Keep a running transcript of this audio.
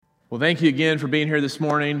Well, thank you again for being here this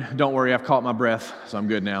morning. Don't worry, I've caught my breath, so I'm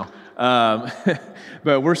good now.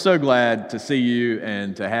 But we're so glad to see you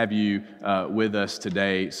and to have you with us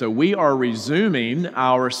today. So we are resuming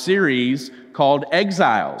our series called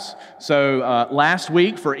Exiles. So last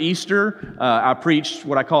week for Easter, I preached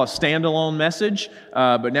what I call a standalone message,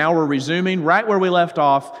 but now we're resuming right where we left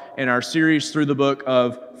off in our series through the book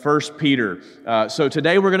of 1 Peter. So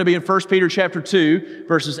today we're going to be in 1 Peter chapter 2,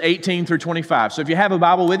 verses 18 through 25. So if you have a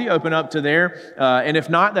Bible with you, open up to there. And if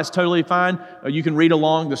not, that's totally fine. You can read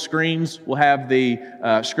along. The screens will have the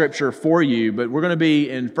scripture for you. But we're going to be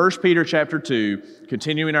in 1 Peter chapter 2,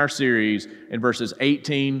 continuing our series in verses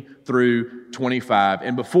 18 through 25.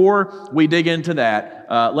 And before we dig into that,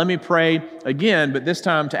 let me pray again, but this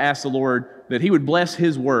time to ask the Lord that He would bless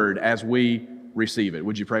His word as we receive it.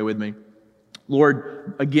 Would you pray with me?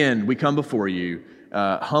 Lord, again, we come before you,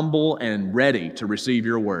 humble and ready to receive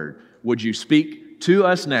your word. Would you speak to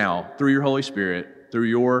us now through your Holy Spirit, through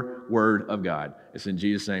your word of God? It's in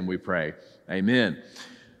Jesus' name we pray. Amen.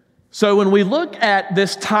 So when we look at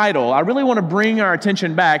this title, I really want to bring our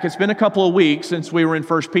attention back. It's been a couple of weeks since we were in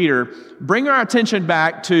 1 Peter. Bring our attention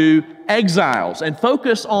back to exiles and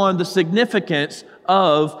focus on the significance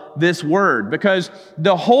of this word, because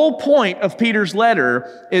the whole point of Peter's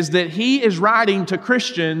letter is that he is writing to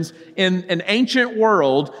Christians in an ancient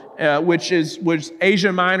world, which was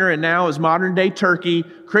Asia Minor and now is modern day Turkey,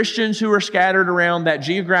 Christians who are scattered around that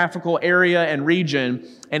geographical area and region,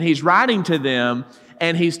 and he's writing to them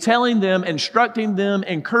and he's telling them, instructing them,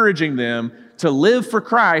 encouraging them to live for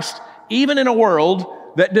Christ even in a world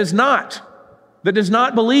that does not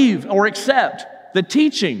believe or accept the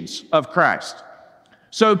teachings of Christ.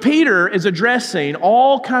 So Peter is addressing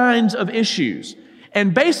all kinds of issues.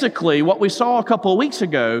 And basically, what we saw a couple of weeks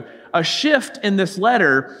ago, a shift in this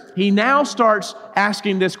letter, he now starts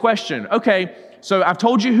asking this question. Okay, so I've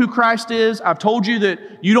told you who Christ is. I've told you that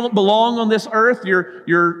you don't belong on this earth.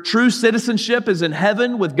 Your true citizenship is in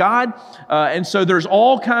heaven with God. And so there's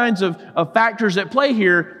all kinds of factors at play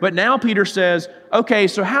here. But now Peter says, okay,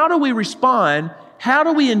 so how do we respond? How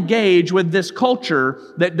do we engage with this culture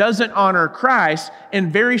that doesn't honor Christ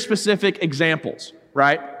in very specific examples,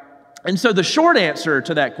 right? And so the short answer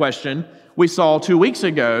to that question we saw 2 weeks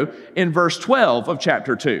ago in verse 12 of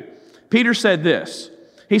chapter 2. Peter said this.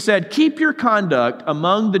 He said, keep your conduct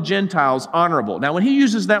among the Gentiles honorable. Now, when he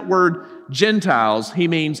uses that word Gentiles, he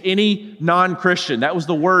means any non-Christian. That was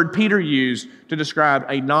the word Peter used to describe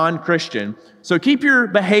a non-Christian. So keep your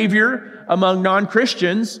behavior among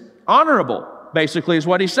non-Christians honorable, basically is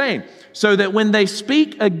what he's saying, so that when they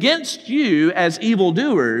speak against you as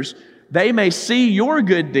evildoers, they may see your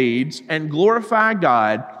good deeds and glorify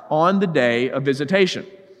God on the day of visitation.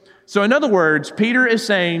 So in other words, Peter is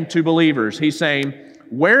saying to believers, he's saying,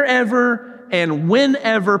 wherever and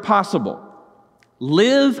whenever possible,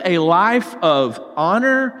 live a life of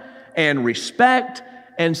honor and respect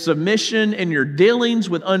and submission in your dealings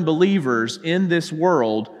with unbelievers in this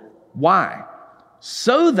world. Why?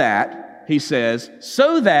 So that, he says,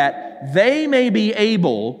 so that they may be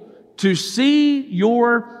able to see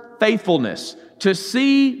your faithfulness, to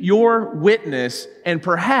see your witness, and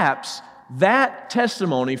perhaps that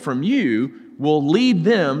testimony from you will lead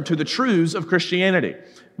them to the truths of Christianity,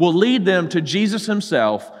 will lead them to Jesus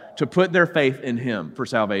himself to put their faith in him for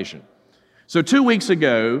salvation. So 2 weeks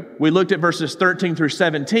ago, we looked at verses 13 through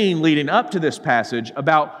 17 leading up to this passage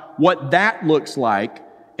about what that looks like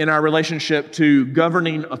in our relationship to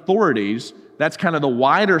governing authorities. That's kind of the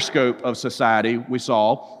wider scope of society we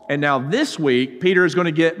saw. And now this week, Peter is going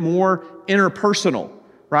to get more interpersonal,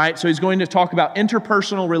 right? So he's going to talk about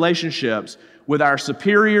interpersonal relationships with our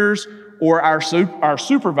superiors or our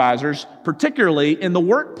supervisors, particularly in the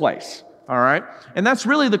workplace, all right? And that's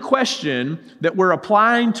really the question that we're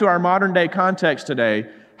applying to our modern day context today.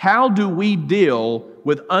 How do we deal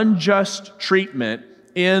with unjust treatment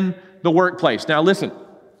in the workplace? Now listen,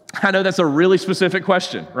 I know that's a really specific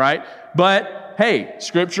question, right? But hey,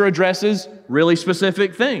 Scripture addresses really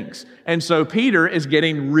specific things. And so Peter is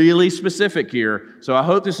getting really specific here. So I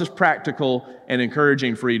hope this is practical and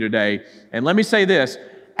encouraging for you today. And let me say this,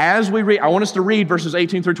 as we read, I want us to read verses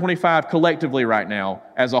 18 through 25 collectively right now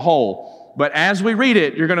as a whole. But as we read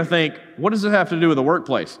it, you're going to think, what does this have to do with the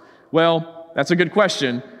workplace? Well, that's a good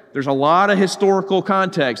question. There's a lot of historical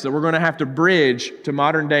context that we're going to have to bridge to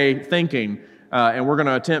modern day thinking. And we're going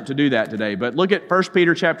to attempt to do that today. But look at 1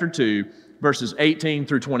 Peter chapter 2, verses 18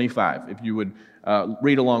 through 25, if you would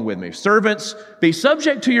read along with me. Servants, be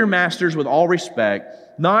subject to your masters with all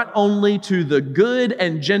respect, not only to the good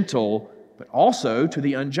and gentle, but also to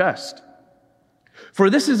the unjust. For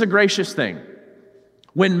this is a gracious thing,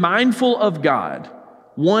 when mindful of God,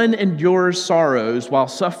 one endures sorrows while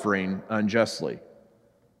suffering unjustly.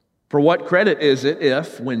 For what credit is it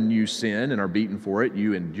if, when you sin and are beaten for it,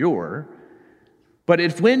 you endure? But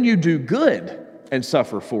if when you do good and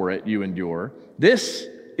suffer for it, you endure, this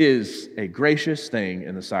is a gracious thing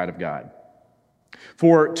in the sight of God.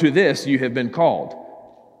 For to this you have been called,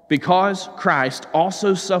 because Christ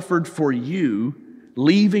also suffered for you,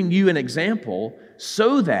 leaving you an example,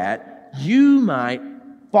 so that you might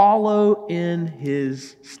follow in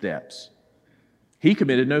his steps. He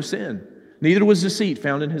committed no sin. Neither was deceit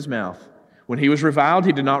found in his mouth. When he was reviled,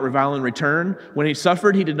 he did not revile in return. When he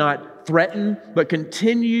suffered, he did not threaten, but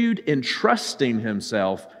continued entrusting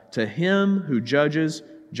himself to him who judges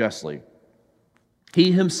justly.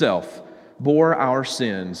 He himself bore our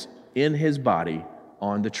sins in his body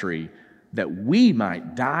on the tree, that we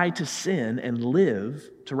might die to sin and live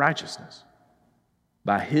to righteousness.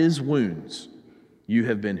 By his wounds you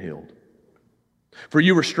have been healed. For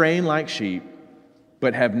you were straying like sheep,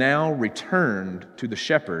 but have now returned to the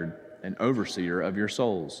shepherd and overseer of your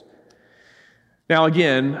souls. Now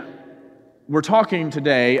again, we're talking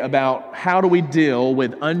today about how do we deal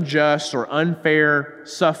with unjust or unfair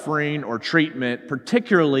suffering or treatment,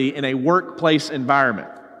 particularly in a workplace environment.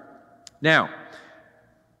 Now,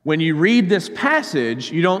 when you read this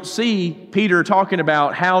passage, you don't see Peter talking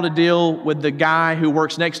about how to deal with the guy who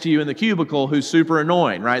works next to you in the cubicle who's super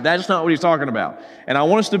annoying, right? That's not what he's talking about. And I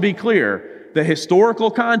want us to be clear. The historical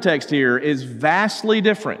context here is vastly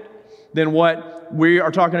different than what we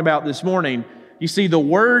are talking about this morning. You see, the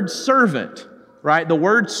word servant, right? The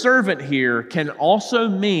word servant here can also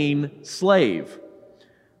mean slave.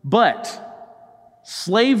 But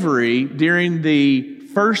slavery during the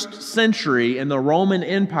first century in the Roman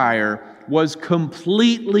Empire was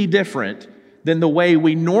completely different than the way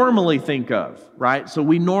we normally think of, right? So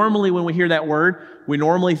we normally, when we hear that word, we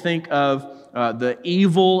normally think of the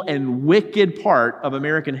evil and wicked part of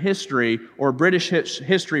American history, or British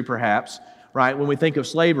history perhaps, right, when we think of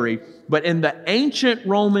slavery. But in the ancient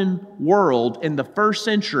Roman world, in the first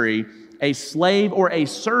century, a slave or a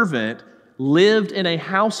servant lived in a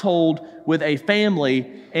household with a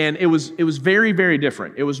family, and it was very, very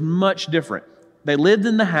different. It was much different. They lived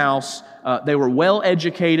in the house. They were well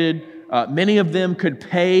educated. Many of them could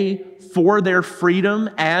pay for their freedom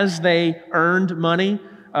as they earned money.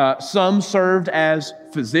 Some served as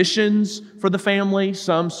physicians for the family.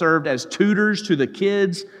 Some served as tutors to the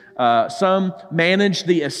kids. Some managed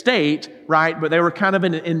the estate, right? But they were kind of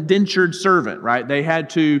an indentured servant, right? They had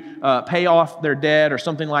to pay off their debt or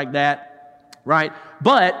something like that, right?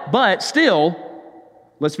 But still,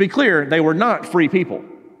 let's be clear, they were not free people.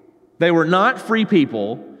 They were not free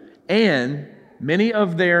people, and many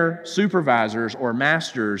of their supervisors or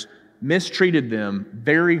masters mistreated them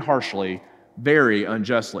very harshly, very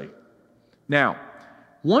unjustly. Now,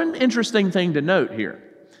 one interesting thing to note here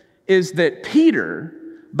is that Peter,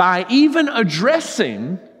 by even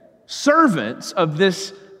addressing servants of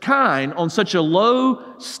this kind on such a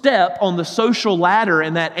low step on the social ladder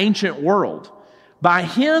in that ancient world, by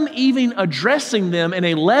him even addressing them in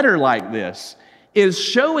a letter like this, is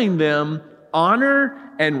showing them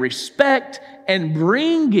honor and respect and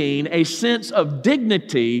bringing a sense of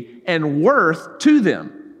dignity and worth to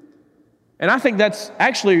them. And I think that's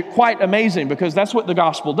actually quite amazing, because that's what the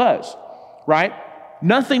gospel does, right?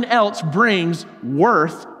 Nothing else brings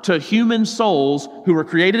worth to human souls who were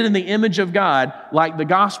created in the image of God like the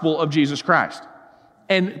gospel of Jesus Christ.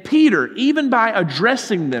 And Peter, even by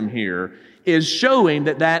addressing them here, is showing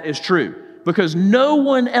that that is true, because no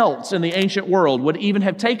one else in the ancient world would even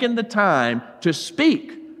have taken the time to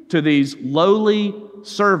speak to these lowly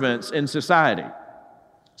servants in society.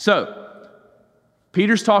 So,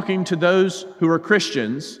 Peter's talking to those who are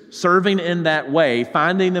Christians, serving in that way,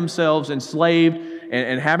 finding themselves enslaved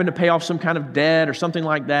and having to pay off some kind of debt or something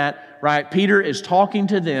like that, right? Peter is talking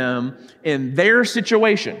to them in their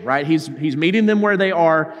situation, right? He's meeting them where they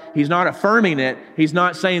are. He's not affirming it. He's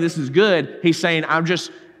not saying this is good. He's saying,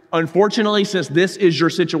 unfortunately, since this is your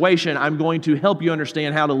situation, I'm going to help you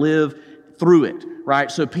understand how to live through it, right?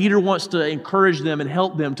 So Peter wants to encourage them and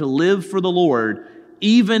help them to live for the Lord,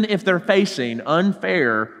 even if they're facing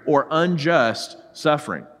unfair or unjust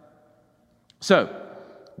suffering. So,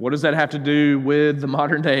 what does that have to do with the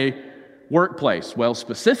modern day workplace? Well,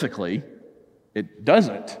 specifically, it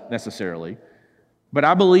doesn't necessarily. But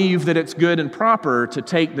I believe that it's good and proper to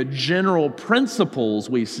take the general principles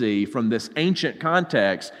we see from this ancient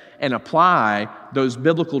context and apply those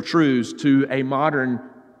biblical truths to a modern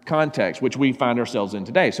context, which we find ourselves in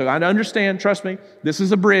today. So I understand, trust me, this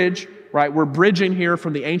is a bridge, right? We're bridging here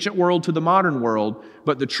from the ancient world to the modern world,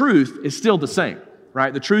 but the truth is still the same,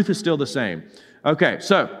 right? The truth is still the same. Okay,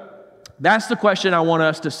 so that's the question I want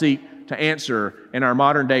us to seek to answer in our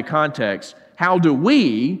modern day context. How do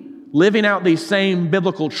we, living out these same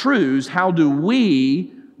biblical truths, how do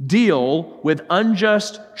we deal with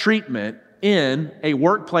unjust treatment in a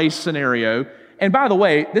workplace scenario? And by the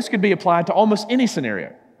way, this could be applied to almost any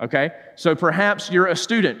scenario, okay? So perhaps you're a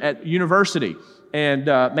student at university, and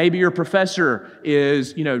maybe your professor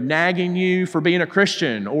is, nagging you for being a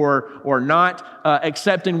Christian or not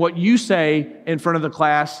accepting what you say in front of the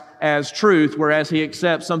class as truth, whereas he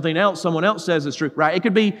accepts something else someone else says is truth, right? It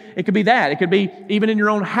could be that. It could be even in your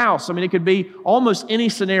own house. I mean, it could be almost any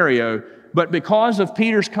scenario. But because of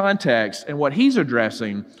Peter's context and what he's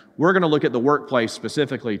addressing, we're going to look at the workplace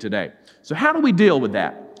specifically today. So how do we deal with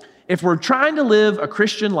that? If we're trying to live a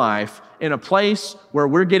Christian life in a place where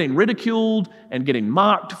we're getting ridiculed and getting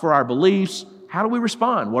mocked for our beliefs, how do we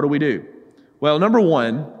respond? What do we do? Well, number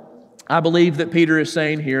one, I believe that Peter is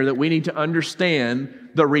saying here that we need to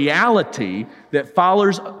understand the reality that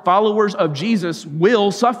followers of Jesus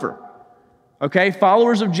will suffer. Okay,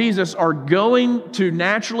 followers of Jesus are going to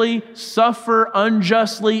naturally suffer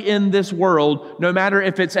unjustly in this world, no matter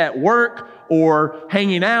if it's at work or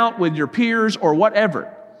hanging out with your peers or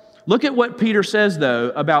whatever. Look at what Peter says, though,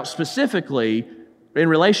 about specifically in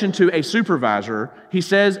relation to a supervisor. He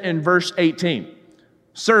says in verse 18,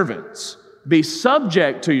 "Servants, be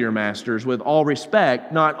subject to your masters with all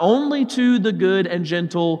respect, not only to the good and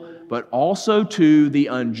gentle, but also to the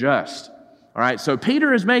unjust." All right, so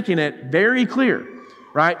Peter is making it very clear,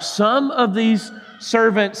 right? Some of these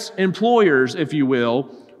servants, employers, if you will,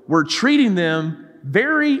 were treating them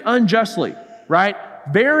very unjustly, right?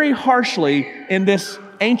 Very harshly in this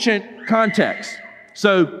ancient context.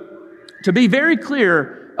 So to be very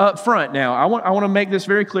clear up front now, I want to make this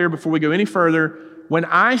very clear before we go any further. When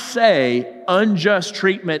I say unjust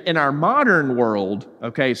treatment in our modern world,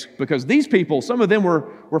 okay, because these people, some of them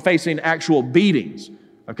were facing actual beatings.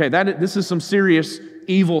 Okay, this is some serious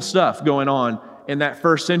evil stuff going on in that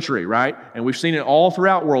first century, right? And we've seen it all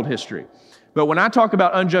throughout world history. But when I talk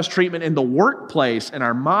about unjust treatment in the workplace in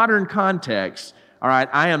our modern context, all right,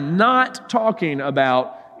 I am not talking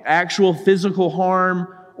about actual physical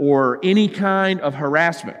harm or any kind of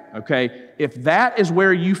harassment, okay? If that is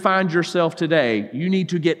where you find yourself today, you need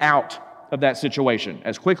to get out of that situation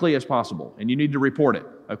as quickly as possible, and you need to report it,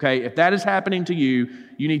 okay? If that is happening to you,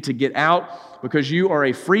 you need to get out because you are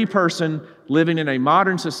a free person living in a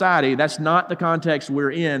modern society. That's not the context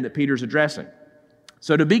we're in that Peter's addressing.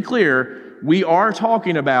 So to be clear, we are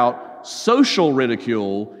talking about social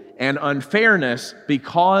ridicule and unfairness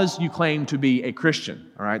because you claim to be a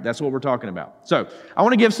Christian, all right? That's what we're talking about. So I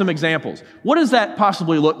want to give some examples. What does that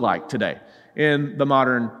possibly look like today in the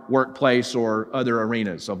modern workplace or other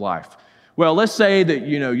arenas of life? Well, let's say that,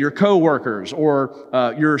 your coworkers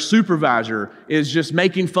or your supervisor is just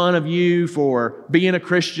making fun of you for being a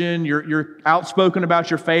Christian. You're outspoken about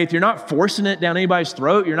your faith. You're not forcing it down anybody's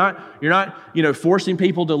throat. You're not forcing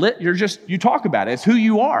people to you talk about it. It's who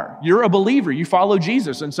you are. You're a believer. You follow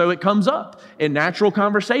Jesus. And so it comes up in natural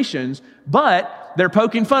conversations, but they're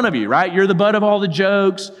poking fun of you, right? You're the butt of all the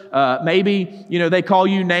jokes. Maybe, they call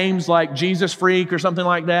you names like Jesus freak or something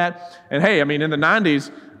like that. And hey, in the 90s,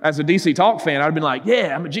 as a DC Talk fan, I'd have been like,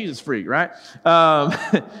 yeah, I'm a Jesus freak, right?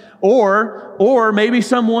 Or maybe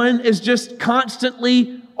someone is just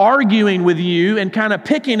constantly arguing with you and kind of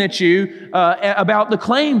picking at you about the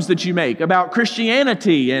claims that you make about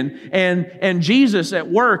Christianity and Jesus at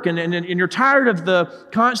work, and you're tired of the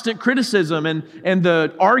constant criticism and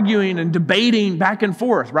the arguing and debating back and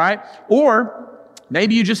forth, right? Or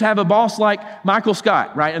maybe you just have a boss like Michael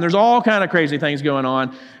Scott, right? And there's all kind of crazy things going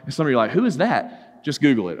on. And some of you are like, who is that? Just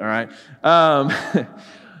Google it, all right?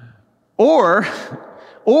 Or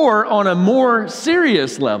on a more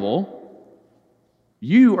serious level,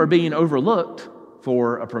 you are being overlooked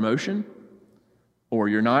for a promotion, or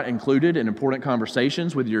you're not included in important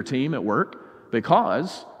conversations with your team at work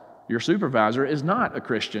because your supervisor is not a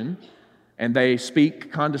Christian and they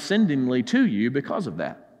speak condescendingly to you because of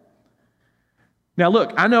that. Now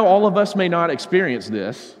look, I know all of us may not experience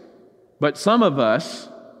this, but some of us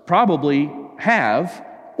probably have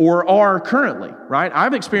or are currently, right?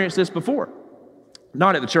 I've experienced this before.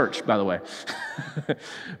 Not at the church, by the way,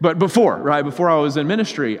 but before, right? Before I was in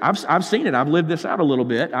ministry, I've seen it. I've lived this out a little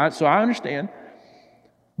bit, so I understand.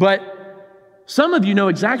 But some of you know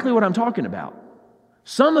exactly what I'm talking about.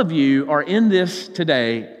 Some of you are in this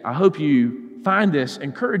today. I hope you find this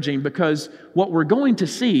encouraging because what we're going to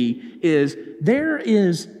see is there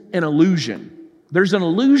is an illusion. There's an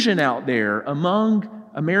illusion out there among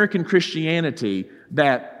American Christianity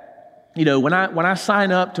that, when I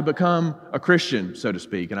sign up to become a Christian, so to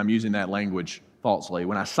speak, and I'm using that language falsely.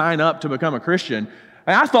 When I sign up to become a Christian,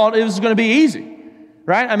 I thought it was going to be easy,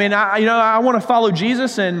 right? I mean, I want to follow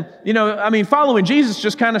Jesus, and, following Jesus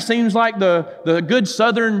just kind of seems like the good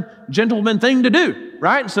Southern gentleman thing to do,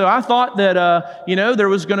 right? So I thought that, there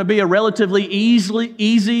was going to be a relatively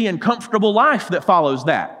easy and comfortable life that follows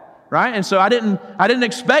that. Right? And so I didn't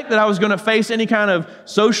expect that I was going to face any kind of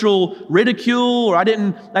social ridicule, or I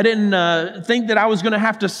didn't think that I was going to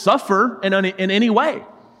have to suffer in any way,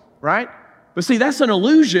 right? But see, that's an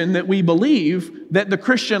illusion that we believe that the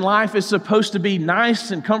Christian life is supposed to be nice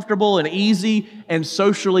and comfortable and easy and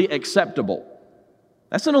socially acceptable.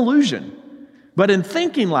 That's an illusion. But in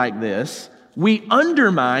thinking like this, we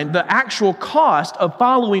undermine the actual cost of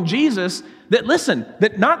following Jesus that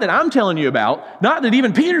not that I'm telling you about, not that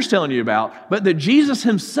even Peter's telling you about, but that Jesus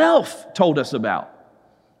himself told us about.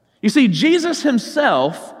 You see, Jesus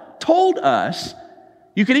himself told us,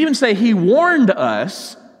 you could even say he warned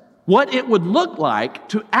us, what it would look like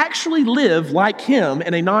to actually live like him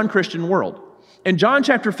in a non-Christian world. In John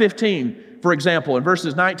chapter 15, for example, in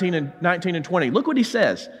verses 19 and 20, look what he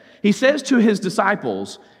says. He says to his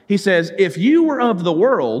disciples, he says, if you were of the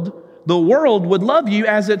world would love you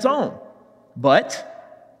as its own.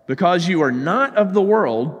 But because you are not of the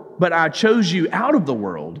world, but I chose you out of the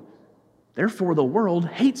world, therefore the world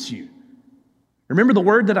hates you. Remember the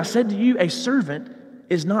word that I said to you, a servant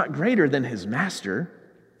is not greater than his master.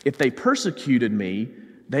 If they persecuted me,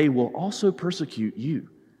 they will also persecute you.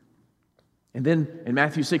 And then in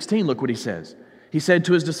Matthew 16, look what he says. He said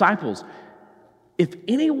to his disciples, if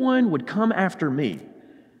anyone would come after me,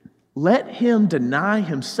 let him deny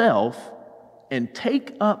himself and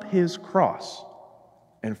take up his cross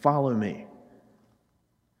and follow me.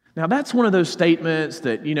 Now, that's one of those statements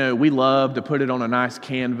that, we love to put it on a nice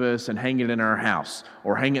canvas and hang it in our house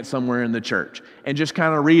or hang it somewhere in the church and just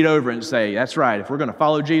kind of read over it and say, that's right, if we're going to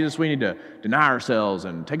follow Jesus, we need to deny ourselves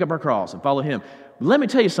and take up our cross and follow him. But let me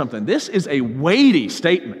tell you something. This is a weighty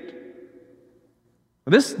statement.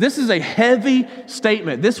 This is a heavy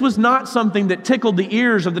statement. This was not something that tickled the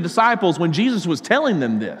ears of the disciples when Jesus was telling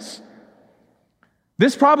them this.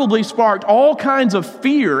 This probably sparked all kinds of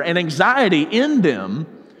fear and anxiety in them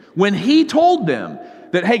when he told them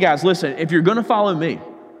that, hey guys, listen, if you're going to follow me,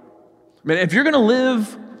 if you're going to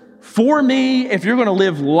live for me, if you're going to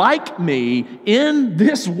live like me in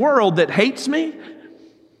this world that hates me,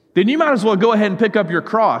 then you might as well go ahead and pick up your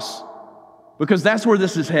cross, because that's where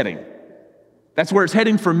this is heading. That's where it's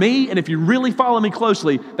heading for me, and if you really follow me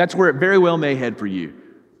closely, that's where it very well may head for you.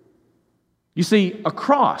 You see, a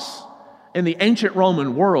cross in the ancient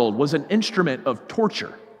Roman world was an instrument of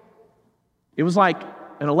torture. It was like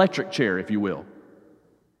an electric chair, if you will.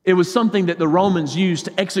 It was something that the Romans used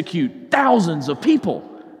to execute thousands of people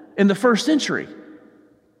in the first century.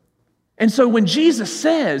 And so when Jesus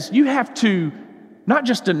says you have to not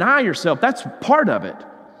just deny yourself, that's part of it,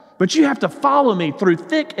 but you have to follow me through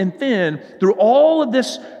thick and thin, through all of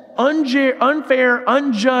this unfair,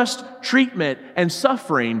 unjust treatment and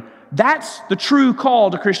suffering. That's the true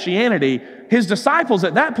call to Christianity. His disciples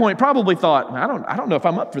at that point probably thought, I don't know if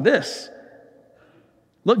I'm up for this.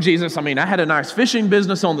 Look, Jesus, I had a nice fishing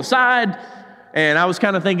business on the side, and I was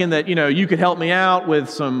kind of thinking that, you could help me out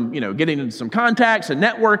with some, getting into some contacts and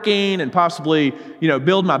networking and possibly,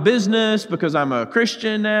 build my business because I'm a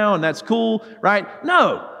Christian now, and that's cool, right?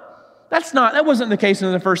 No, that wasn't the case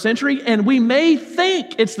in the first century, and we may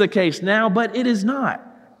think it's the case now, but it is not.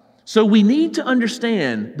 So we need to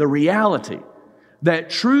understand the reality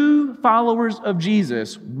that true followers of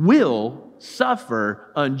Jesus will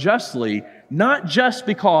suffer unjustly, not just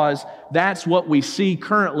because that's what we see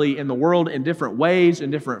currently in the world in different ways, in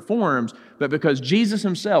different forms, but because Jesus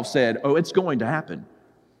himself said, it's going to happen.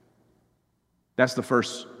 That's the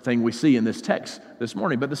first thing we see in this text this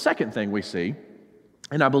morning. But the second thing we see,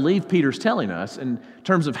 and I believe Peter's telling us in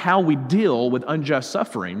terms of how we deal with unjust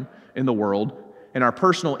suffering in the world, in our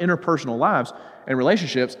personal, interpersonal lives and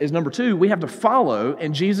relationships, is number two, we have to follow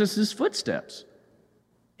in Jesus' footsteps.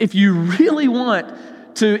 If you really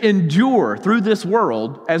want to endure through this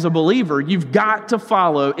world as a believer, you've got to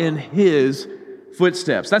follow in his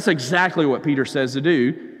footsteps. That's exactly what Peter says to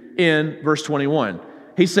do in verse 21.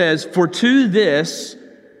 He says, for to this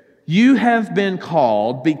you have been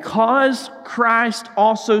called, because Christ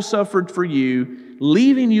also suffered for you,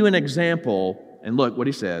 leaving you an example, and look what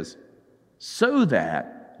he says, so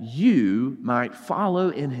that you might follow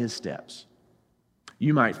in his steps.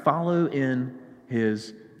 You might follow in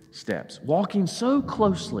his steps, walking so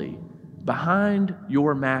closely behind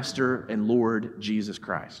your Master and Lord Jesus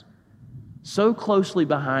Christ. So closely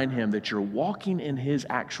behind him that you're walking in his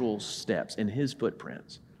actual steps, in his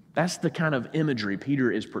footprints. That's the kind of imagery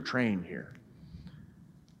Peter is portraying here.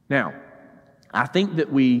 Now, I think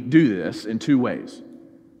that we do this in two ways,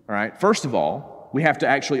 all right? First of all, we have to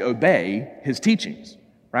actually obey his teachings,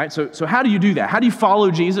 right? So how do you do that? How do you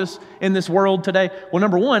follow Jesus in this world today? Well,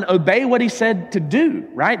 number one, obey what he said to do,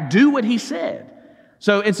 right? Do what he said.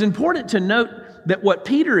 So it's important to note that what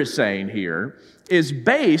Peter is saying here is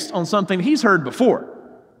based on something he's heard before,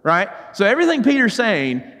 right? So everything Peter's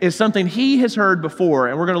saying is something he has heard before,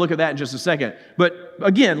 and we're going to look at that in just a second. But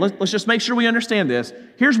again, let's just make sure we understand this.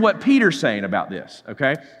 Here's what Peter's saying about this,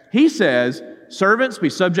 okay? He says, servants, be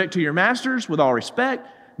subject to your masters with all respect,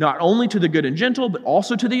 not only to the good and gentle, but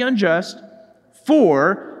also to the unjust.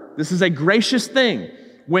 For this is a gracious thing,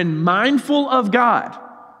 when mindful of God.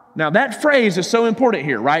 Now that phrase is so important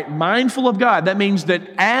here, right? Mindful of God. That means that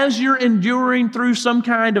as you're enduring through some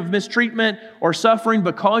kind of mistreatment or suffering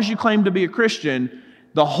because you claim to be a Christian,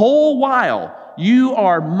 the whole while you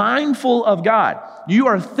are mindful of God. You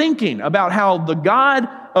are thinking about how the God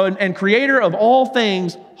and creator of all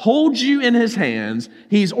things holds you in his hands.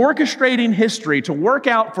 He's orchestrating history to work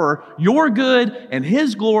out for your good and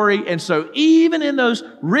his glory. And so even in those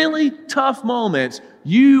really tough moments,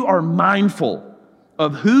 you are mindful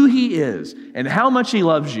of who he is and how much he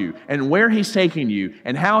loves you and where he's taking you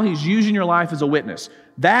and how he's using your life as a witness.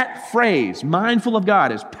 That phrase, mindful of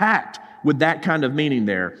God, is packed with that kind of meaning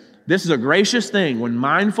there. This is a gracious thing when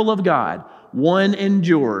mindful of God, one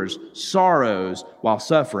endures sorrows while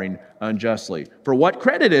suffering unjustly. For what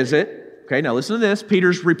credit is it? Okay, now listen to this.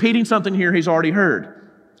 Peter's repeating something here he's already heard.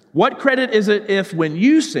 What credit is it if when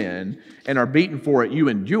you sin and are beaten for it, you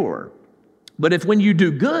endure? But if when you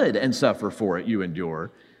do good and suffer for it, you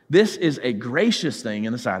endure, this is a gracious thing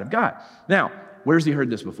in the sight of God. Now, where's he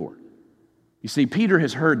heard this before? You see, Peter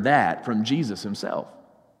has heard that from Jesus himself.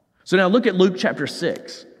 So now look at Luke chapter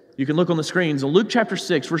 6. You can look on the screens. In Luke chapter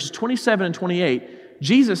 6, verses 27 and 28,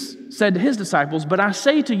 Jesus said to his disciples, "But I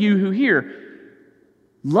say to you who hear,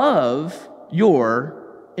 love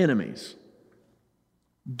your enemies.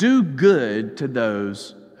 Do good to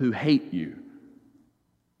those who hate you.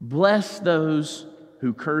 Bless those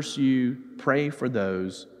who curse you. Pray for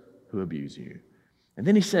those who abuse you." And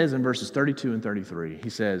then he says in verses 32 and 33, he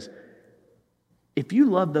says, "If you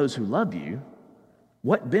love those who love you,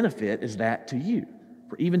 what benefit is that to you?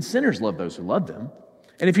 For even sinners love those who love them.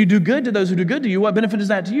 And if you do good to those who do good to you, what benefit is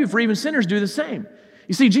that to you? For even sinners do the same."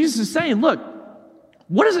 You see, Jesus is saying, look,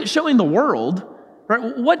 what is it showing the world?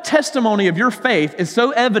 Right? What testimony of your faith is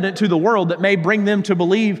so evident to the world that may bring them to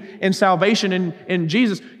believe in salvation in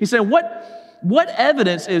Jesus? He said, what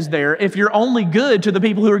evidence is there if you're only good to the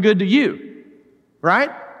people who are good to you?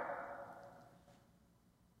 Right?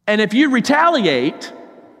 And if you retaliate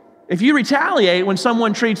when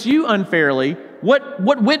someone treats you unfairly,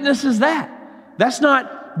 what witness is that? That's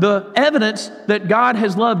not the evidence that God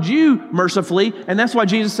has loved you mercifully, and that's why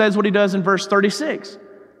Jesus says what he does in verse 36.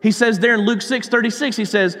 He says there in Luke 6:36, he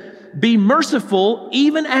says, "Be merciful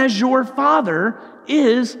even as your Father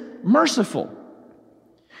is merciful."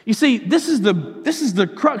 You see, this is the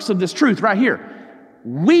crux of this truth right here.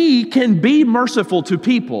 We can be merciful to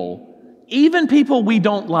people, even people we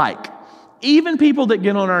don't like, even people that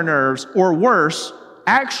get on our nerves, or worse,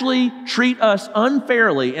 actually treat us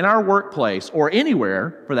unfairly in our workplace or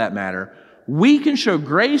anywhere for that matter. We can show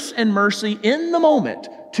grace and mercy in the moment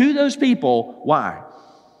to those people. Why?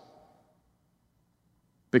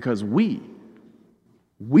 Because we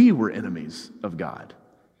were enemies of God.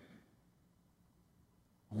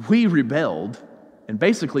 We rebelled and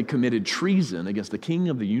basically committed treason against the King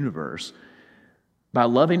of the universe by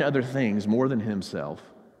loving other things more than himself,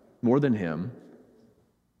 more than him.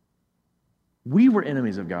 We were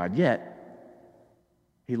enemies of God, yet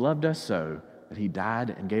he loved us so that he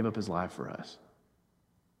died and gave up his life for us.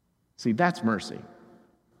 See, that's mercy.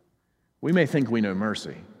 We may think we know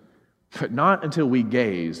mercy, but not until we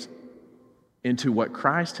gaze into what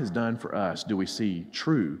Christ has done for us do we see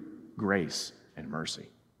true grace and mercy.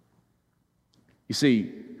 You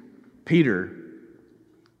see, Peter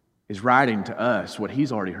is writing to us what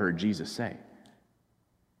he's already heard Jesus say.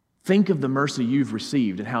 Think of the mercy you've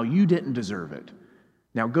received and how you didn't deserve it.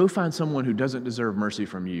 Now go find someone who doesn't deserve mercy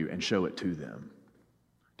from you and show it to them.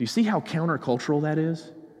 Do you see how countercultural that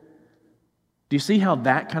is? Do you see how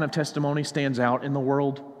that kind of testimony stands out in the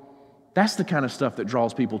world? That's the kind of stuff that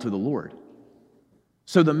draws people to the Lord.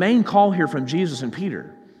 So the main call here from Jesus and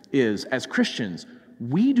Peter is, as Christians,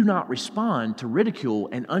 we do not respond to ridicule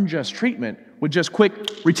and unjust treatment with just quick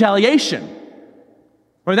retaliation.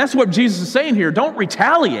 I mean, that's what Jesus is saying here. Don't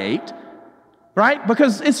retaliate, right?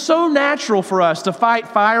 Because it's so natural for us to fight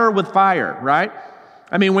fire with fire, right?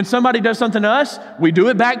 I mean, when somebody does something to us, we do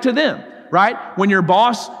it back to them, right? When your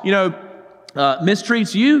boss,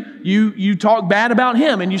 mistreats you, you talk bad about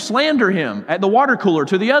him and you slander him at the water cooler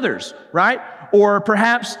to the others, right? Or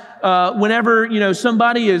perhaps whenever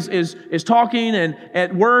somebody is talking and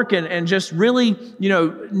at work and just really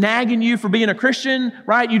nagging you for being a Christian,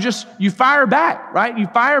 right? You fire back, right? You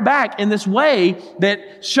fire back in this way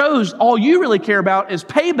that shows all you really care about is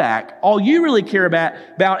payback. All you really care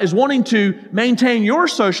about is wanting to maintain your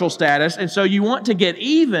social status, and so you want to get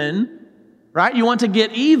even. Right? You want to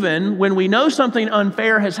get even when we know something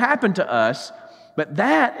unfair has happened to us, but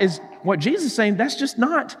that is what Jesus is saying, that's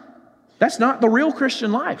not the real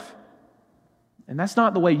Christian life. And that's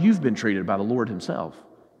not the way you've been treated by the Lord himself.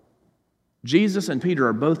 Jesus and Peter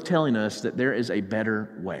are both telling us that there is a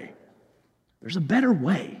better way. There's a better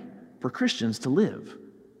way for Christians to live.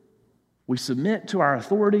 We submit to our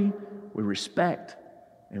authority, we respect,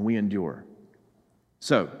 and we endure.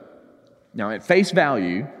 So, now at face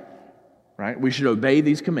value, right? We should obey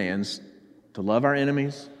these commands to love our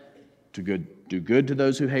enemies, to do good to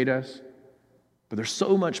those who hate us. But there's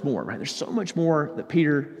so much more, right? There's so much more that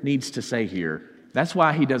Peter needs to say here. That's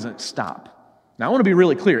why he doesn't stop. Now, I want to be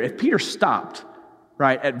really clear. If Peter stopped,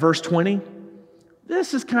 right, at verse 20,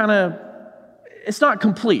 this is it's not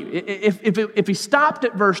complete. If he stopped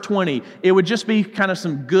at verse 20, it would just be kind of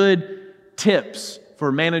some good tips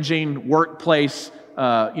for managing workplace,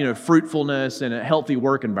 fruitfulness and a healthy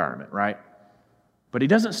work environment, right? But he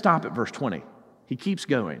doesn't stop at verse 20. He keeps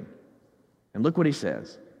going. And look what he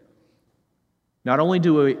says. Not only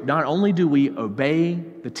do we obey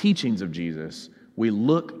the teachings of Jesus, we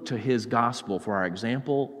look to his gospel for our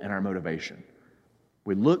example and our motivation.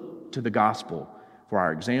 We look to the gospel for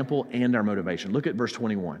our example and our motivation. Look at verse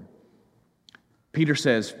 21. Peter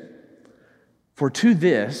says, "For to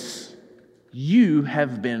this you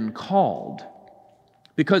have been called,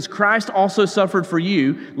 because Christ also suffered for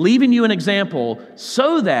you, leaving you an example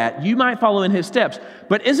so that you might follow in his steps."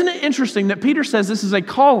 But isn't it interesting that Peter says this is a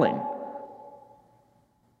calling?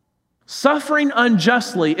 Suffering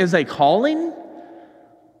unjustly is a calling?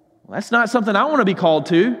 Well, that's not something I want to be called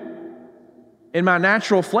to. In my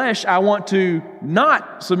natural flesh, I want to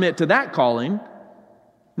not submit to that calling.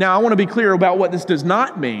 Now, I want to be clear about what this does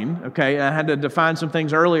not mean, okay? I had to define some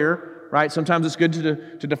things earlier. Right? Sometimes it's good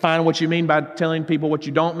to define what you mean by telling people what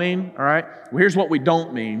you don't mean, all right? Well, here's what we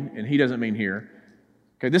don't mean, and he doesn't mean here.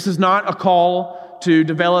 Okay, this is not a call to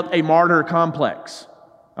develop a martyr complex,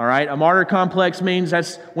 all right? A martyr complex means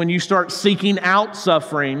that's when you start seeking out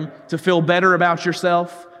suffering to feel better about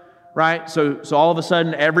yourself, right? So all of a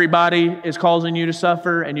sudden, everybody is causing you to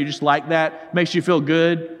suffer, and you just like that. Makes you feel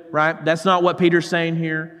good, right? That's not what Peter's saying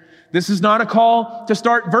here. This is not a call to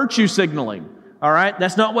start virtue signaling. All right?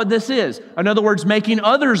 That's not what this is. In other words, making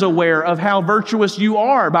others aware of how virtuous you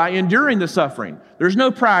are by enduring the suffering. There's no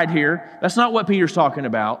pride here. That's not what Peter's talking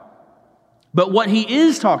about. But what he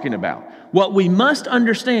is talking about, what we must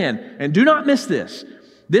understand, and do not miss this,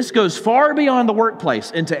 this goes far beyond the workplace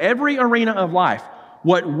into every arena of life.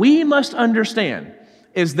 What we must understand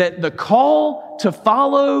is that the call to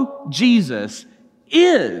follow Jesus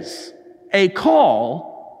is a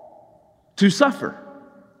call to suffer.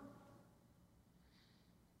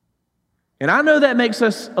 And I know that makes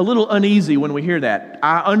us a little uneasy when we hear that.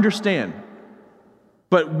 I understand.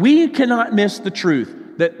 But we cannot miss the truth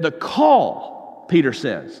that the call, Peter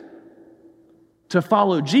says, to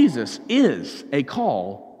follow Jesus is a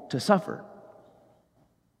call to suffer.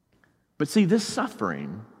 But see, this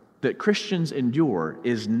suffering that Christians endure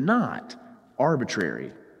is not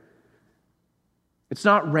arbitrary. It's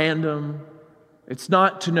not random. It's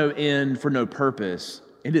not to no end for no purpose.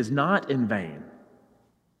 It is not in vain.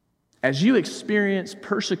 As you experience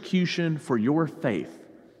persecution for your faith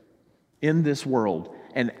in this world,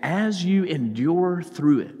 and as you endure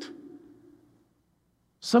through it,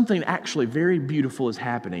 something actually very beautiful is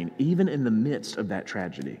happening, even in the midst of that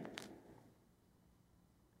tragedy.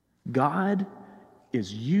 God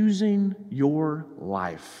is using your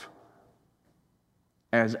life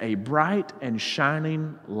as a bright and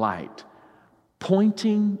shining light,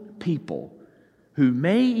 pointing people who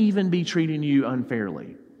may even be treating you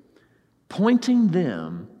unfairly, pointing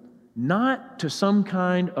them not to some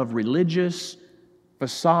kind of religious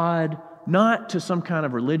facade, not to some kind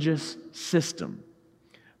of religious system,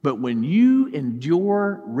 but when you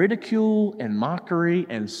endure ridicule and mockery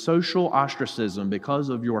and social ostracism because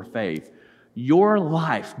of your faith, your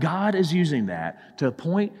life, God is using that to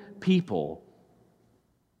point people,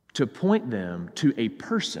 to point them to a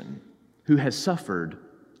person who has suffered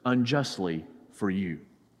unjustly for you,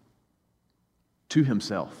 to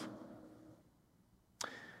himself.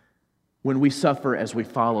 When we suffer as we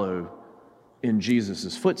follow in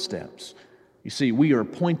Jesus' footsteps, You see, we are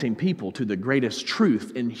pointing people to the greatest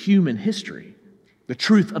truth in human history, the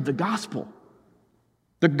truth of the gospel.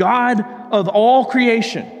 The God of all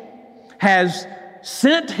creation has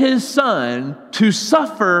sent his Son to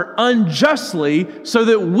suffer unjustly so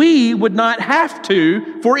that we would not have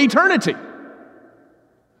to for eternity.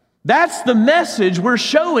 That's the message we're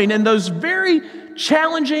showing in those very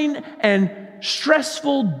challenging and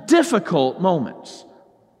stressful, difficult moments.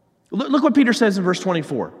 Look what Peter says in verse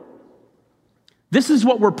 24. This is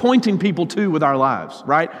what we're pointing people to with our lives,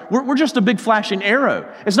 right? We're just a big flashing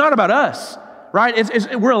arrow. It's not about us, right?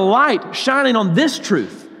 We're a light shining on this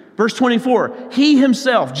truth. Verse 24, he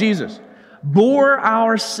himself, Jesus, bore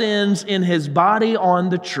our sins in his body on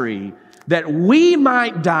the tree that we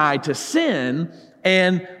might die to sin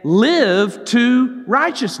and live to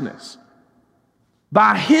righteousness.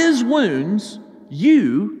 By his wounds,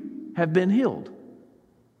 you have been healed.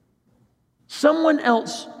 Someone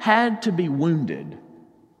else had to be wounded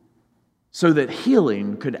so that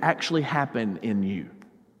healing could actually happen in you.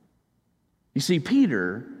 You see,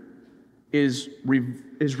 Peter is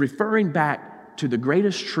referring back to the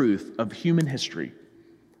greatest truth of human history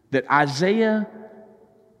that Isaiah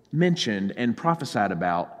mentioned and prophesied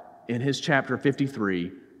about in his chapter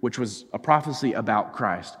 53, which was a prophecy about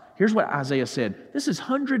Christ. Here's what Isaiah said. This is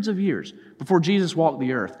hundreds of years before Jesus walked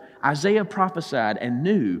the earth. Isaiah prophesied and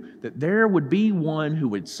knew that there would be one who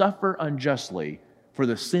would suffer unjustly for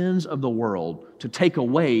the sins of the world to take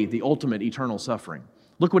away the ultimate eternal suffering.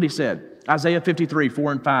 Look what he said. Isaiah 53,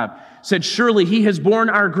 4 and 5 said, surely he has borne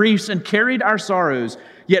our griefs and carried our sorrows,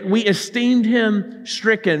 yet we esteemed him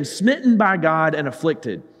stricken, smitten by God, and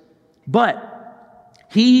afflicted. But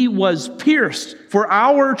he was pierced for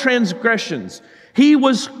our transgressions. He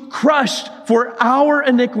was crushed for our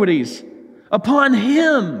iniquities. Upon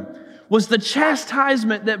him was the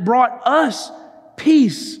chastisement that brought us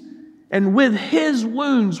peace, and with his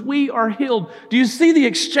wounds we are healed. Do you see the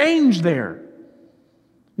exchange there?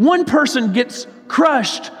 One person gets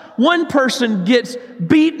crushed, one person gets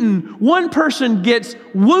beaten, one person gets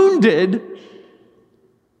wounded,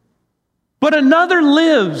 but another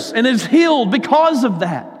lives and is healed because of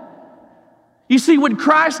that. You see, when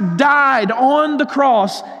Christ died on the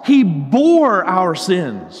cross, he bore our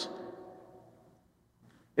sins.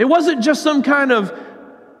 It wasn't just some kind of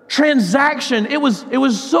transaction. It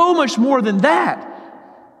was so much more than that.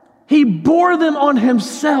 He bore them on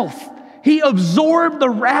himself. He absorbed the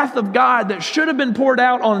wrath of God that should have been poured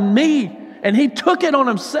out on me, and he took it on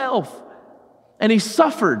himself. And he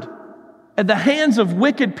suffered at the hands of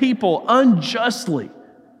wicked people unjustly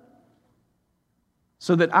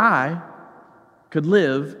so that I could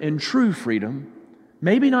live in true freedom.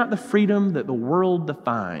 Maybe not the freedom that the world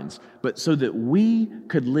defines, but so that we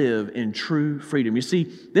could live in true freedom. You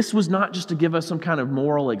see, this was not just to give us some kind of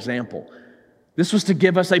moral example. This was to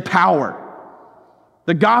give us a power.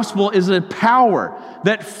 The gospel is a power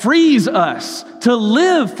that frees us to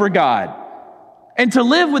live for God and to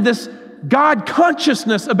live with this God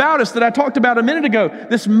consciousness about us that I talked about a minute ago,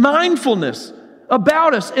 this mindfulness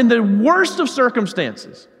about us in the worst of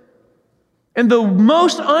circumstances. And the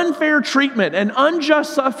most unfair treatment and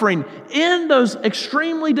unjust suffering in those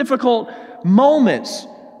extremely difficult moments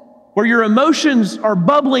where your emotions are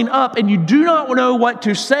bubbling up and you do not know what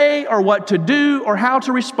to say or what to do or how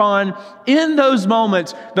to respond, in those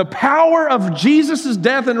moments, the power of Jesus'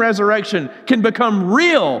 death and resurrection can become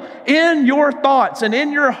real in your thoughts and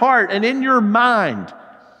in your heart and in your mind.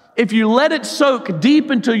 If you let it soak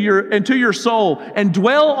deep into your soul and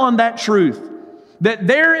dwell on that truth, that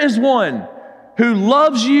there is one who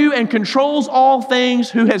loves you and controls all things,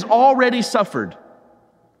 who has already suffered.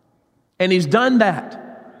 And he's done that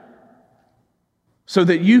so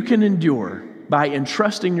that you can endure by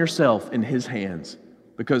entrusting yourself in his hands,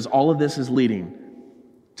 because all of this is leading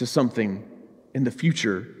to something in the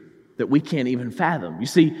future that we can't even fathom. You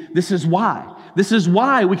see, this is why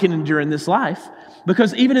we can endure in this life,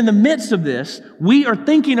 because even in the midst of this, we are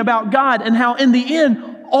thinking about God and how in the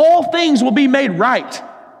end, all things will be made right.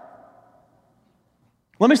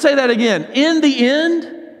 Let me say that again. In the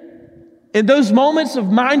end, in those moments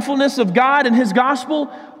of mindfulness of God and his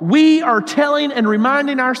gospel, we are telling and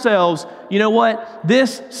reminding ourselves, you know what?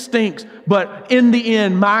 This stinks, but in the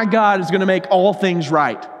end, my God is going to make all things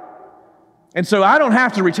right. And so I don't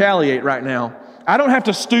have to retaliate right now. I don't have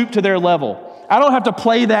to stoop to their level. I don't have to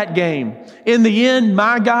play that game. In the end,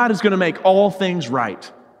 my God is going to make all things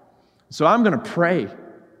right. So I'm going to pray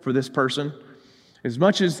for this person. As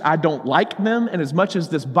much as I don't like them, and as much as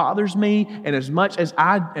this bothers me, and as much as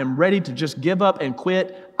I am ready to just give up and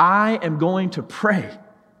quit, I am going to pray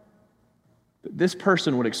that this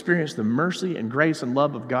person would experience the mercy and grace and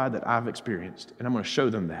love of God that I've experienced, and I'm going to show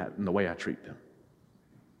them that in the way I treat them.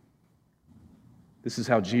 This is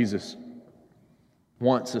how Jesus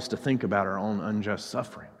wants us to think about our own unjust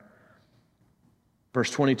suffering.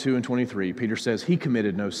 Verse 22 and 23, Peter says, He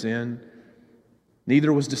committed no sin,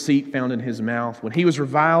 neither was deceit found in His mouth. When He was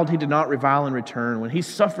reviled, He did not revile in return. When He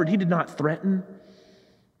suffered, He did not threaten,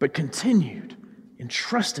 but continued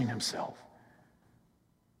entrusting Himself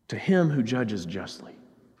to Him who judges justly.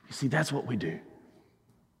 You see, that's what we do.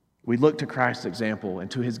 We look to Christ's example and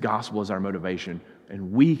to His gospel as our motivation,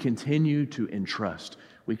 and we continue to entrust.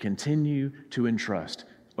 We continue to entrust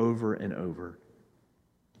over and over.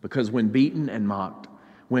 Because when beaten and mocked,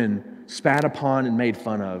 when spat upon and made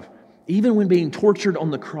fun of, even when being tortured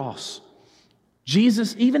on the cross,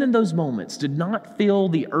 Jesus, even in those moments, did not feel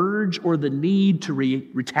the urge or the need to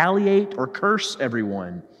retaliate or curse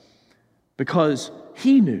everyone, because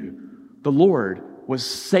He knew the Lord was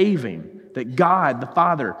saving, that God, the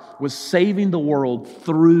Father, was saving the world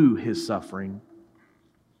through His suffering.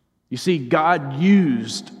 You see, God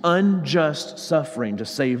used unjust suffering to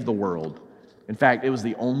save the world. In fact, it was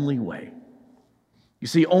the only way. You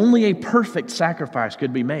see, only a perfect sacrifice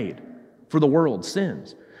could be made for the world's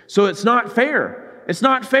sins. So it's not fair. It's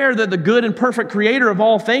not fair that the good and perfect Creator of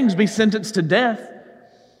all things be sentenced to death.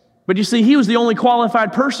 But you see, He was the only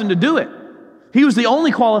qualified person to do it. He was the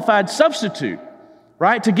only qualified substitute,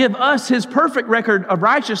 right, to give us His perfect record of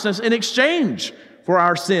righteousness in exchange for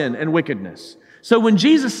our sin and wickedness. So when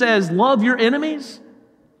Jesus says, love your enemies,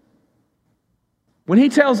 when He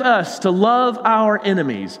tells us to love our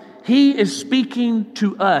enemies, He is speaking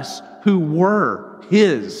to us who were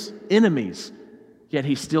His enemies, yet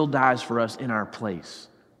He still dies for us in our place.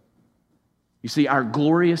 You see, our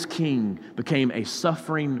glorious King became a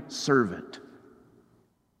suffering servant.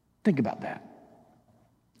 Think about that.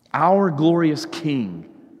 Our glorious King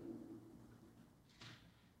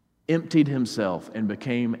emptied Himself and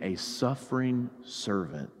became a suffering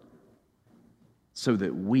servant so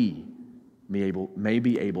that we may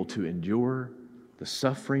be able to endure the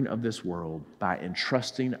suffering of this world by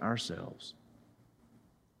entrusting ourselves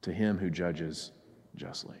to Him who judges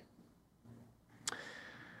justly.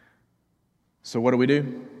 So what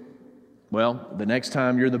do? Well, the next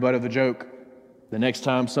time you're the butt of the joke, the next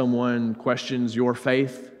time someone questions your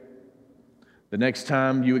faith, the next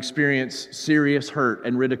time you experience serious hurt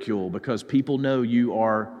and ridicule because people know you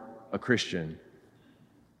are a Christian,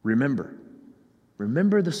 remember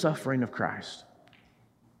the suffering of Christ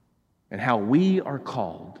and how we are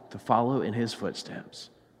called to follow in His footsteps,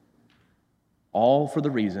 all for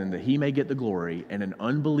the reason that He may get the glory and an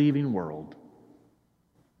unbelieving world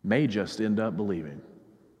may just end up believing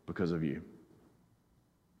because of you.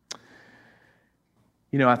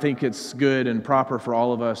 You know, I think it's good and proper for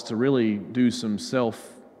all of us to really do some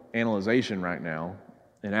self-analyzation right now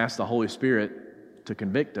and ask the Holy Spirit to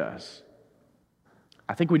convict us.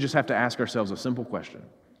 I think we just have to ask ourselves a simple question.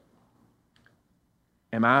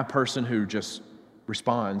 Am I a person who just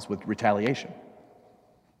responds with retaliation?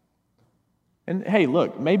 And hey,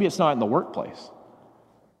 look, maybe it's not in the workplace.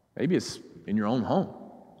 Maybe it's in your own home.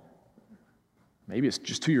 Maybe it's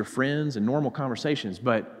just to your friends and normal conversations,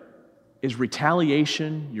 but is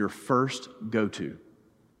retaliation your first go-to?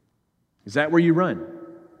 Is that where you run?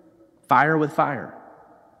 Fire with fire?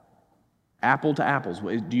 Apple to apples?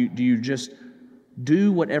 Do you just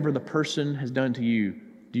do whatever the person has done to you?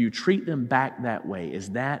 Do you treat them back that way?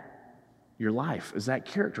 Is that your life? Does that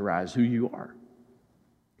characterize who you are?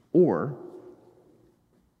 Or,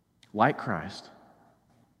 like Christ,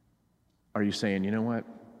 are you saying, you know what?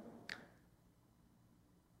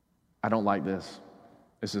 I don't like this.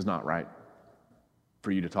 This is not right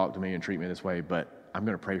for you to talk to me and treat me this way, but I'm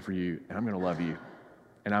going to pray for you, and I'm going to love you,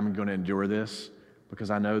 and I'm going to endure this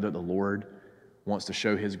because I know that the Lord wants to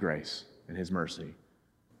show His grace and His mercy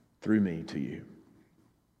through me to you.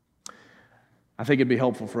 I think it'd be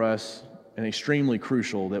helpful for us and extremely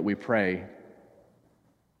crucial that we pray,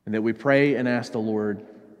 and that we pray and ask the Lord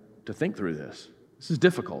to think through this. This is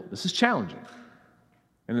difficult. This is challenging.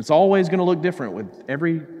 And it's always going to look different with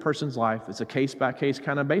every person's life. It's a case-by-case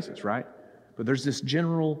kind of basis, right? But there's this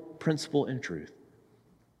general principle and truth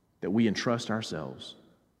that we entrust ourselves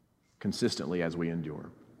consistently as we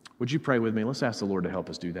endure. Would you pray with me? Let's ask the Lord to help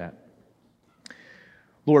us do that.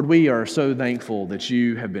 Lord, we are so thankful that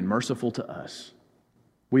you have been merciful to us.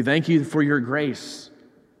 We thank you for your grace.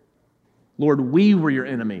 Lord, we were your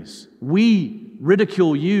enemies. We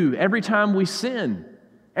ridicule you every time we sin,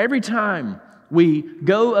 every time we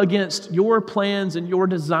go against your plans and your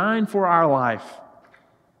design for our life.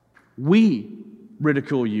 We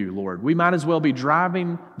ridicule you, Lord. We might as well be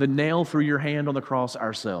driving the nail through your hand on the cross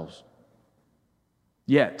ourselves.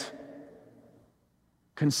 Yet,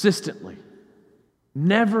 consistently,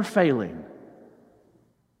 never failing,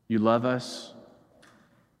 you love us.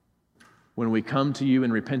 When we come to you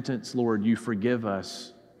in repentance, Lord, you forgive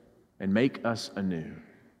us and make us anew.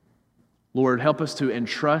 Lord, help us to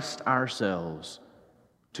entrust ourselves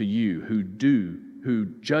to you who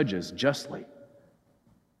judges justly.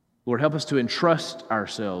 Lord, help us to entrust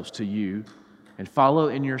ourselves to you and follow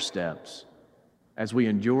in your steps as we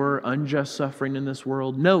endure unjust suffering in this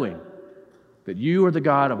world, knowing that you are the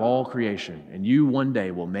God of all creation and you one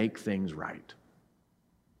day will make things right.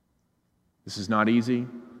 This is not easy.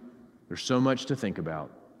 There's so much to think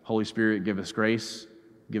about. Holy Spirit, give us grace,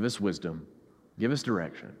 give us wisdom, give us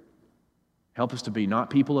direction. Help us to be not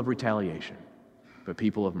people of retaliation, but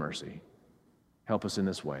people of mercy. Help us in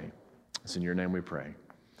this way. It's in your name we pray.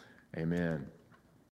 Amen.